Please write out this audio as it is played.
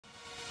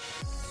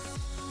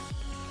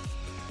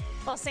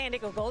Well, San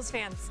Diego Gulls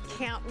fans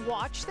can't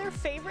watch their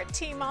favorite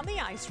team on the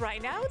ice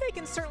right now. They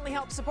can certainly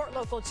help support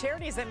local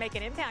charities that make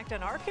an impact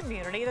on our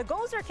community. The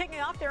Gulls are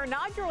kicking off their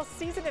inaugural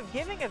season of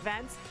giving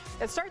events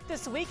that start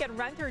this week and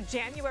run through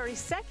January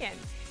 2nd.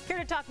 Here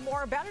to talk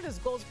more about it is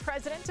Gulls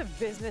President of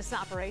Business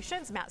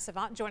Operations, Matt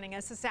Savant, joining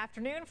us this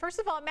afternoon. First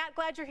of all, Matt,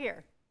 glad you're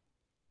here.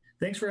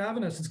 Thanks for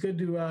having us. It's good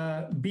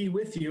to be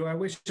with you. I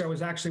wish I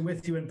was actually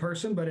with you in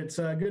person, but it's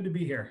good to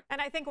be here.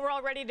 And I think we're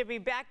all ready to be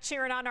back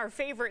cheering on our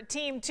favorite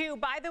team, too.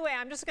 By the way,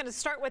 I'm just going to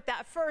start with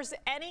that first.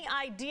 Any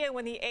idea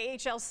when the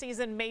AHL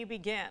season may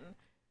begin?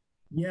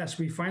 Yes,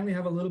 we finally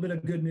have a little bit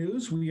of good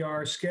news. We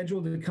are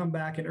scheduled to come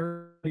back in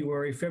early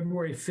February.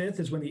 February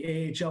 5th is when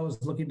the AHL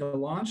is looking to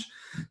launch.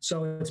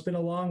 So it's been a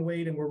long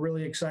wait, and we're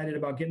really excited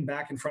about getting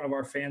back in front of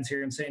our fans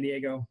here in San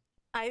Diego.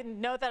 I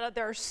know that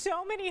there are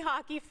so many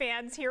hockey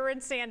fans here in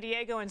San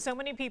Diego and so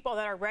many people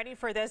that are ready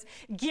for this,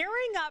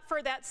 gearing up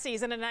for that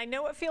season. And I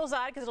know it feels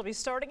odd because it'll be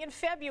starting in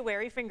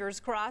February,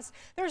 fingers crossed.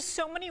 There's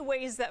so many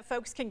ways that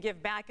folks can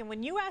give back. And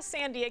when you ask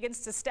San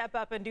Diegans to step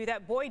up and do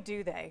that, boy,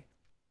 do they.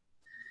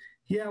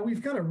 Yeah,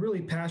 we've got a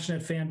really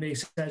passionate fan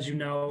base, as you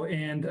know,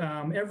 and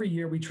every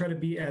year we try to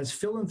be as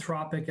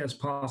philanthropic as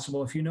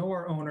possible. If you know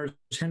our owners,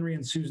 Henry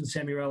and Susan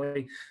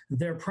Samueli,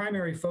 their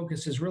primary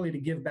focus is really to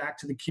give back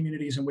to the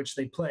communities in which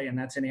they play, and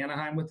that's in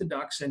Anaheim with the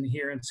Ducks and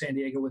here in San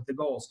Diego with the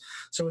Gulls.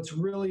 So it's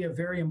really a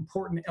very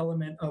important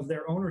element of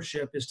their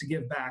ownership is to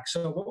give back.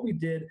 So what we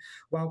did,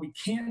 while we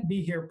can't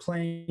be here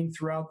playing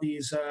throughout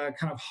these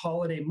kind of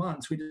holiday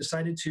months, we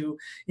decided to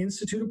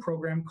institute a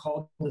program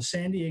called the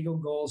San Diego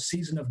Gulls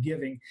Season of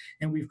Giving.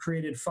 And we've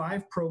created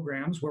 5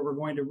 programs where we're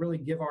going to really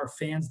give our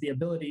fans the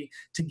ability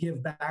to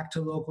give back to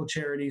local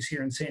charities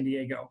here in San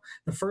Diego.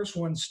 The first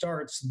one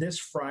starts this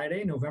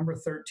Friday, November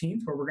 13th,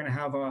 where we're going to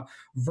have a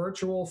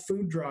virtual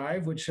food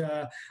drive, which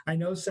I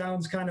know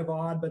sounds kind of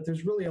odd, but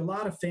there's really a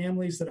lot of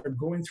families that are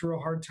going through a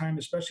hard time,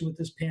 especially with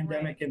this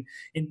pandemic, and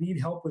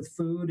need help with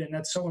food. And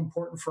that's so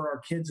important for our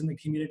kids in the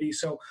community.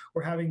 So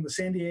we're having the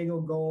San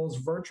Diego Gulls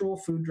virtual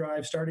food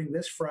drive starting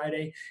this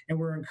Friday. And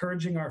we're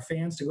encouraging our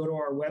fans to go to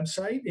our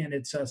website, and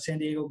it's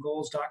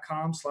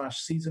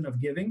sandiegogulls.com/season of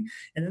giving.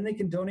 And then they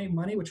can donate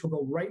money, which will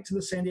go right to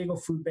the San Diego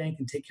Food Bank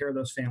and take care of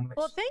those families.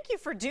 Well, thank you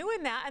for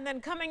doing that. And then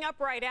coming up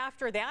right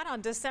after that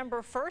on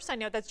December 1st, I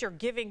know that's your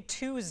Giving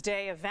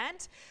Tuesday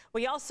event.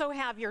 We also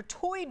have your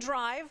toy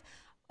drive,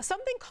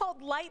 something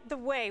called Light the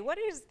Way. What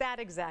is that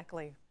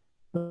exactly?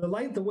 The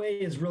Light the Way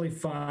is really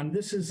fun.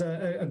 This is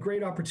a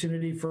great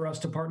opportunity for us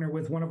to partner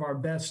with one of our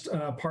best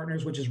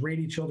partners, which is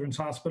Rady Children's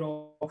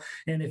Hospital.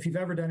 And if you've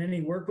ever done any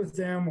work with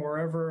them or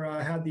ever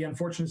had the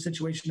unfortunate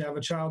situation to have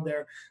a child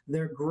there,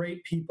 they're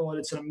great people, and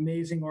it's an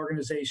amazing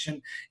organization.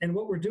 And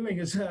what we're doing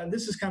is,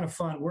 this is kind of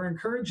fun. We're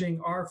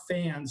encouraging our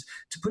fans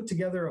to put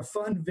together a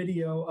fun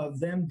video of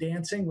them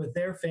dancing with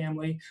their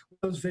family,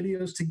 those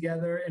videos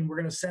together, and we're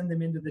going to send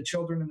them into the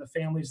children and the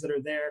families that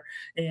are there.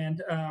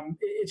 And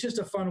it's just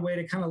a fun way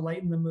to kind of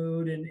lighten the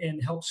mood and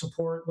help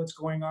support what's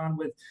going on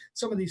with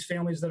some of these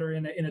families that are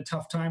in a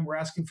tough time. We're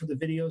asking for the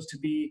videos to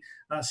be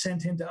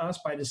sent in to us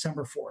by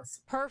December 4th.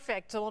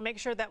 Perfect. So we'll make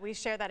sure that we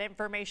share that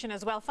information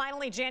as well.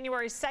 Finally,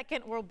 January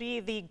 2nd will be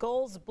the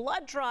Gulls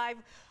Blood Drive,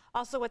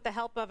 also with the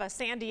help of a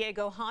San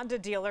Diego Honda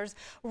dealers.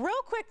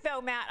 Real quick, though,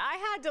 Matt, I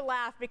had to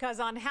laugh because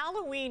on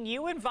Halloween,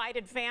 you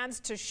invited fans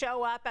to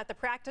show up at the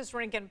practice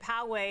rink in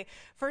Poway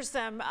for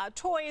some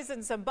toys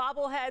and some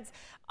bobbleheads.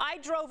 I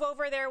drove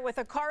over there with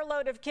a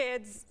carload of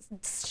kids,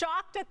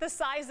 shocked at the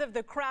size of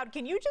the crowd.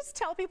 Can you just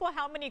tell people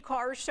how many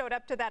cars showed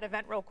up to that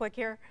event real quick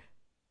here?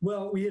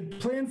 Well, we had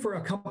planned for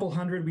a couple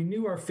hundred. We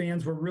knew our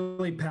fans were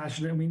really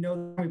passionate, and we know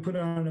that when we put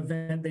it on an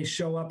event, they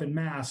show up en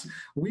masse.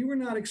 We were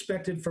not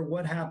expected for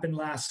what happened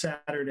last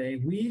Saturday.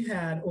 We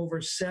had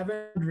over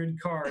 700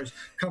 cars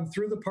come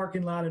through the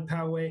parking lot at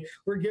Poway.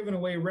 We're giving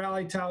away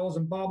rally towels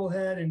and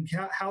bobblehead and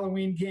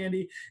Halloween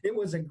candy. It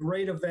was a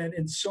great event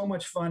and so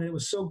much fun. It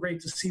was so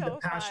great to see the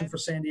passion for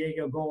San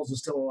Diego Gulls is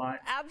still alive.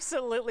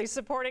 Absolutely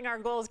supporting our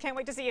Gulls. Can't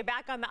wait to see you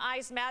back on the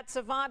ice. Matt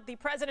Savant, the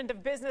President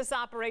of Business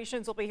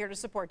Operations, will be here to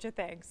support you.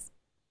 Thanks.